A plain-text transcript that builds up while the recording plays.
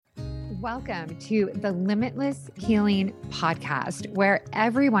Welcome to the Limitless Healing Podcast, where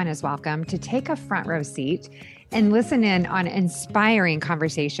everyone is welcome to take a front row seat and listen in on inspiring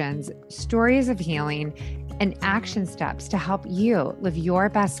conversations, stories of healing, and action steps to help you live your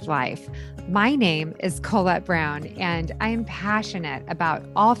best life. My name is Colette Brown, and I am passionate about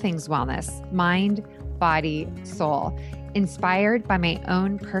all things wellness, mind, body, soul, inspired by my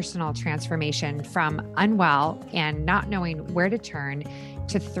own personal transformation from unwell and not knowing where to turn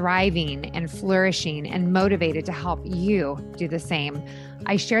to thriving and flourishing and motivated to help you do the same.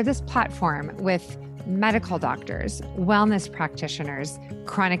 I share this platform with medical doctors, wellness practitioners,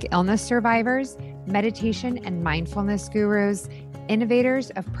 chronic illness survivors, meditation and mindfulness gurus,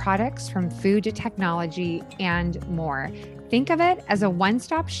 innovators of products from food to technology, and more. Think of it as a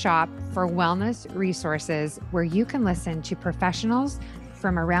one-stop shop for wellness resources where you can listen to professionals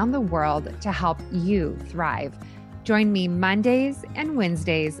from around the world to help you thrive. Join me Mondays and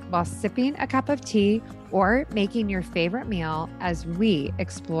Wednesdays while sipping a cup of tea or making your favorite meal as we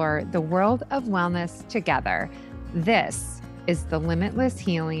explore the world of wellness together. This is the Limitless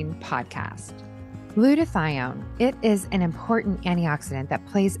Healing Podcast. Glutathione. It is an important antioxidant that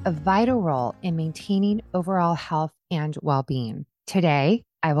plays a vital role in maintaining overall health and well-being. Today,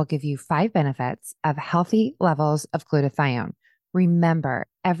 I will give you 5 benefits of healthy levels of glutathione. Remember,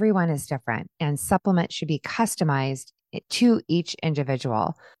 everyone is different and supplements should be customized to each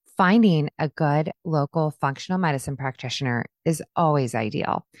individual. Finding a good local functional medicine practitioner is always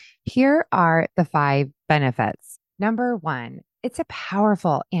ideal. Here are the 5 benefits. Number 1, it's a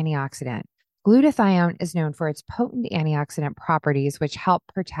powerful antioxidant. Glutathione is known for its potent antioxidant properties, which help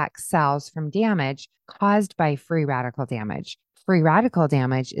protect cells from damage caused by free radical damage. Free radical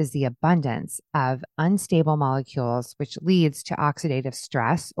damage is the abundance of unstable molecules, which leads to oxidative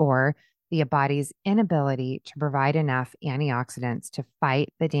stress or the body's inability to provide enough antioxidants to fight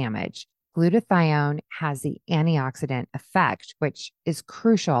the damage. Glutathione has the antioxidant effect, which is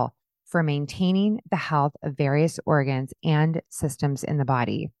crucial for maintaining the health of various organs and systems in the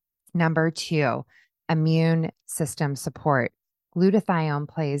body. Number 2, immune system support. Glutathione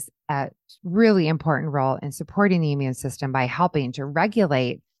plays a really important role in supporting the immune system by helping to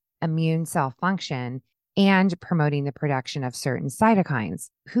regulate immune cell function and promoting the production of certain cytokines.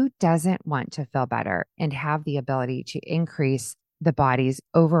 Who doesn't want to feel better and have the ability to increase the body's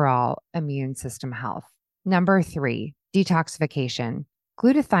overall immune system health? Number 3, detoxification.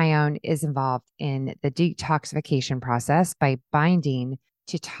 Glutathione is involved in the detoxification process by binding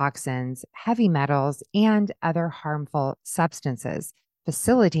to toxins, heavy metals, and other harmful substances,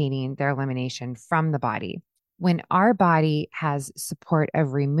 facilitating their elimination from the body. When our body has support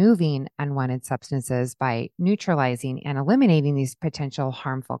of removing unwanted substances by neutralizing and eliminating these potential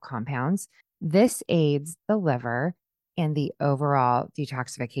harmful compounds, this aids the liver in the overall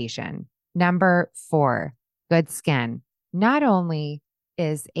detoxification. Number 4, good skin. Not only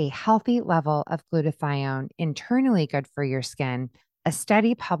is a healthy level of glutathione internally good for your skin, a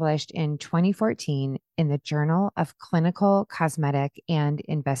study published in 2014 in the Journal of Clinical Cosmetic and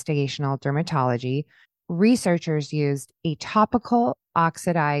Investigational Dermatology, researchers used a topical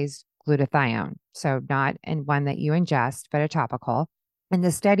oxidized glutathione, so not in one that you ingest, but a topical. And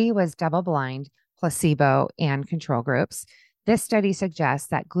the study was double-blind, placebo, and control groups. This study suggests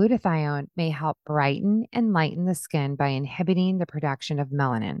that glutathione may help brighten and lighten the skin by inhibiting the production of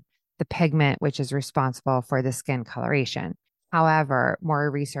melanin, the pigment which is responsible for the skin coloration. However, more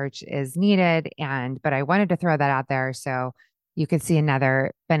research is needed, but I wanted to throw that out there so you could see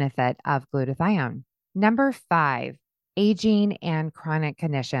another benefit of glutathione. Number 5, aging and chronic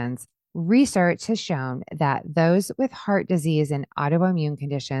conditions. Research has shown that those with heart disease and autoimmune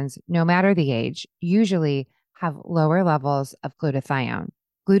conditions, no matter the age, usually have lower levels of glutathione.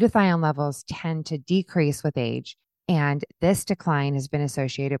 Glutathione levels tend to decrease with age, and this decline has been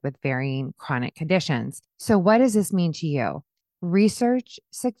associated with varying chronic conditions. So what does this mean to you? Research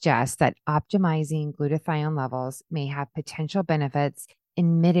suggests that optimizing glutathione levels may have potential benefits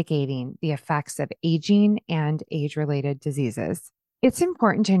in mitigating the effects of aging and age-related diseases. It's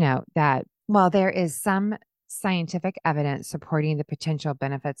important to note that while there is some scientific evidence supporting the potential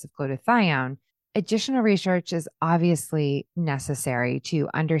benefits of glutathione, additional research is obviously necessary to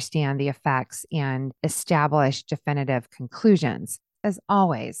understand the effects and establish definitive conclusions. As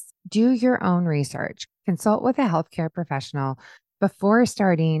always, do your own research. Consult with a healthcare professional before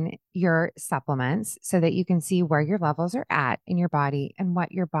starting your supplements so that you can see where your levels are at in your body and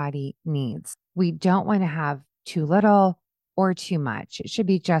what your body needs. We don't want to have too little or too much. It should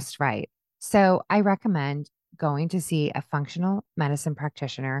be just right. So I recommend going to see a functional medicine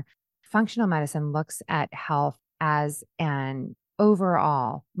practitioner. Functional medicine looks at health as an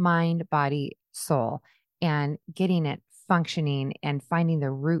overall mind, body, soul, and getting it functioning and finding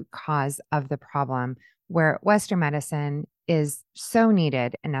the root cause of the problem, where Western medicine is so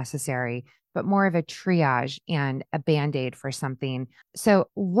needed and necessary, but more of a triage and a band-aid for something. So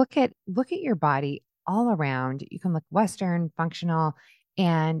look at your body all around. You can look Western, functional,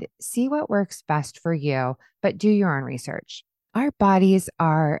 and see what works best for you, but do your own research. Our bodies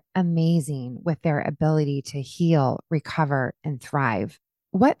are amazing with their ability to heal, recover, and thrive.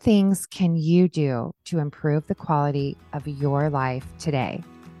 What things can you do to improve the quality of your life today?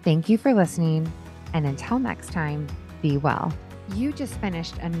 Thank you for listening, and until next time, be well. You just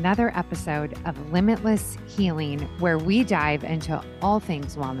finished another episode of Limitless Healing, where we dive into all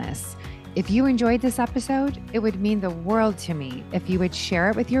things wellness. If you enjoyed this episode, it would mean the world to me if you would share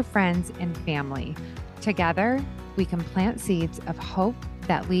it with your friends and family. Together, we can plant seeds of hope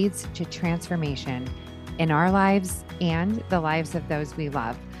that leads to transformation in our lives and the lives of those we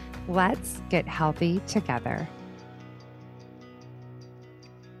love. Let's get healthy together.